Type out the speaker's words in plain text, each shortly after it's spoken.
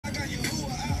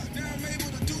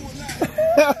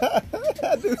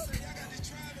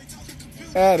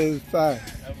That is fine.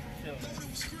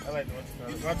 I like the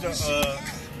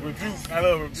review. I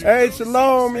love review. Hey,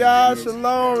 shalom, y'all.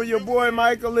 Shalom. Your boy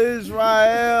Michael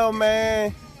Israel,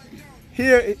 man.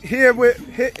 Here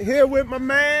with my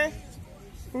man.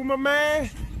 Who my man?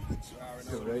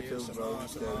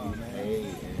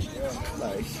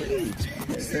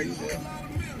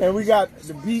 And we got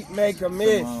the beat maker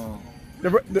Mitch.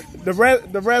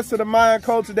 The rest of the Mind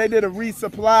Culture, they did a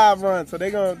resupply run, so they're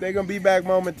gonna be back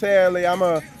momentarily. I'm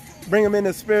gonna bring them in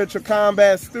the Spiritual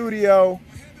Combat studio,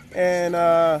 and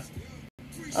I'm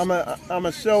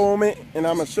gonna show them it, and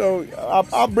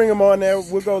I'll bring them on there.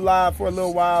 We'll go live for a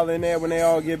little while in there when they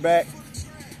all get back.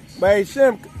 But hey,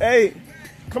 Shim, hey,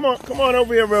 come on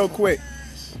over here real quick.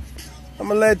 I'm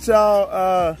gonna let y'all.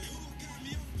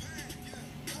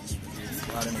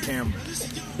 Out in the camera.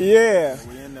 Yeah.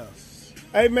 We in there.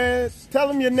 Hey man, tell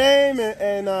them your name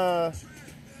and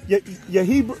your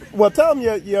Hebrew. Well, tell them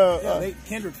your.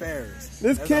 Kendrick Farris.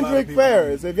 This Kendrick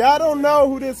Farris. If y'all don't know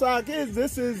who this Ak is,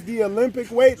 this is the Olympic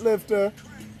weightlifter,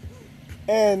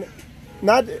 and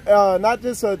not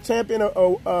just a champion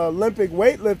Olympic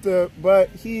weightlifter, but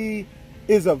he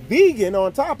is a vegan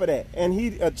on top of that, and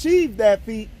he achieved that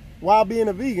feat while being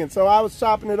a vegan. So I was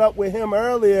chopping it up with him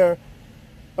earlier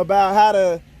about how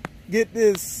to get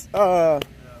this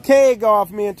keg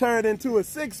off me and turn it into a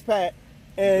six-pack.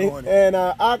 And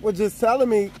Ak was just telling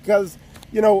me, because,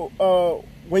 you know,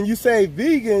 when you say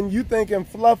vegan, you thinking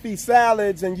fluffy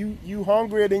salads and you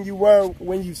hungrier than you were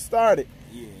when you started.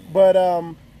 Yeah. But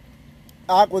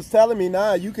Ak was telling me,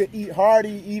 nah, you can eat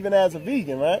hearty even as a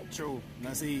vegan, right? True.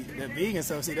 Now see, the vegan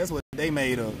stuff, see, that's what they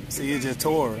made of. See, it's just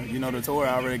Torah. You know, the Torah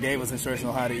already gave us instruction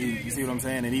on how to eat. You see what I'm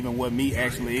saying? And even what meat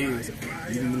actually is.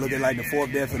 You can look at like the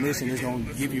fourth definition, it's going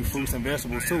to give you fruits and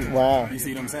vegetables too. Wow. You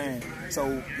see what I'm saying?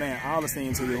 So, man, all the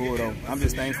same to your hood though. I'm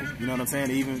just thankful, you know what I'm saying?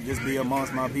 To even just be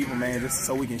amongst my people, man, just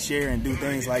so we can share and do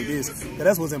things like this.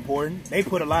 That's what's important. They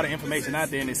put a lot of information out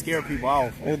there and they scare people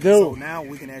off. They do. So now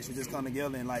we can actually just come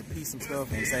together and like piece some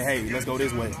stuff and say, hey, let's go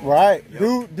this way. Right.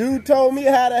 Yep. Dude told me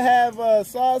how to have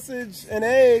sausage and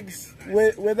eggs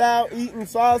without eating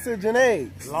sausage and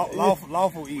eggs.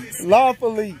 Lawful eats.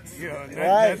 Lawful eats. Yeah,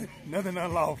 right. Nothing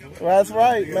unlawful. That's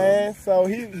right, yeah. Man. So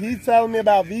he's telling me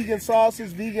about vegan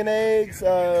sausage, vegan eggs,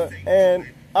 and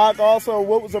also,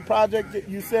 what was a project that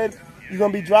you said you're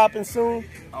gonna be dropping soon?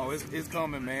 Oh, it's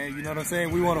coming, man. You know what I'm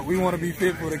saying? We want to be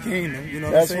fit for the kingdom. You know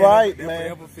what That's I'm saying? right, that man.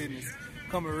 Forever Fitness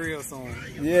coming real soon.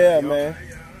 Yeah, man.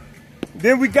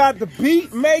 Then we got the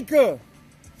beat maker.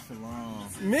 Shalom.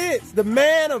 Mitch, the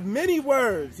man of many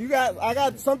words. Sometimes I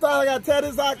gotta tell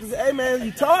this out because, hey man,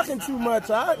 you talking too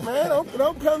much, all right, man.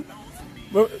 Don't come.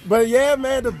 But yeah,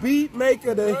 man, the beat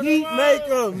maker, the heat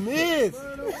maker, Mitch.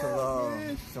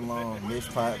 Shalom.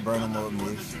 Mitch Pot, burn them up,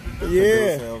 Mitch.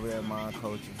 Yeah. Producer over at Mind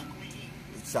Culture.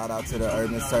 Shout out to the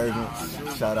Urban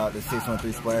Servants. Shout out to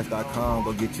 613splash.com.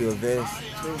 Go get you a vest.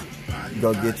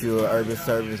 Go get you an Urban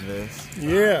Servants vest.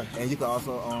 Yeah. And you can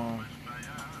also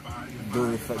do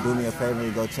me a favor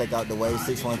and go check out the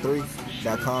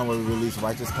Wave613.com where we release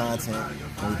righteous content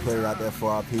and we put it out there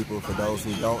for our people, for those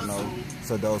who don't know,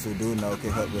 so those who do know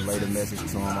can help relay the message to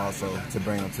them also, to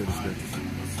bring them to the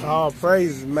scriptures. All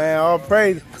praises, man. All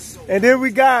praises. And then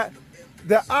we got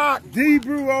the Ak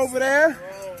D-Brew over there.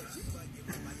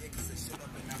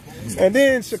 And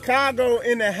then Chicago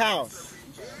in the house.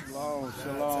 Shalom.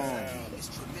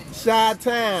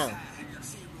 Chi-Town.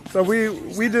 So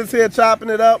we just here chopping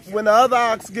it up. When the other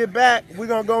Ox get back, we're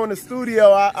going to go in the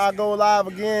studio. I'll go live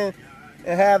again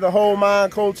and have the whole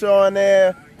Mind Culture on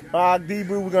there. Ak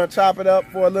D-Brew, we're going to chop it up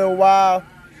for a little while.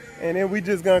 And then we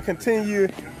just going to continue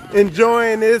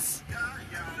enjoying this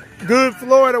good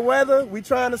Florida weather. We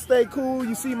trying to stay cool.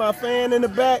 You see my fan in the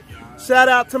back. Shout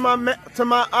out to my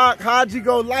Ak Haji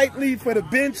Go Lightly for the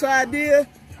bench idea.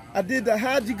 I did the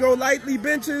Haji Go Lightly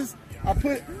benches. I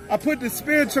put the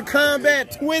Spiritual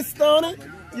Combat twist on it.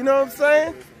 You know what I'm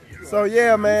saying? So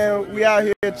yeah, man, we out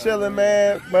here chilling,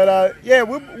 man. But yeah,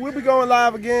 we'll be going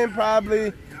live again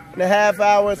probably in a half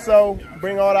hour or so.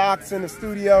 Bring all the Ox in the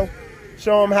studio.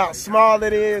 Show them how small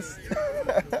it is.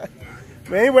 But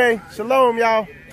anyway, shalom, y'all.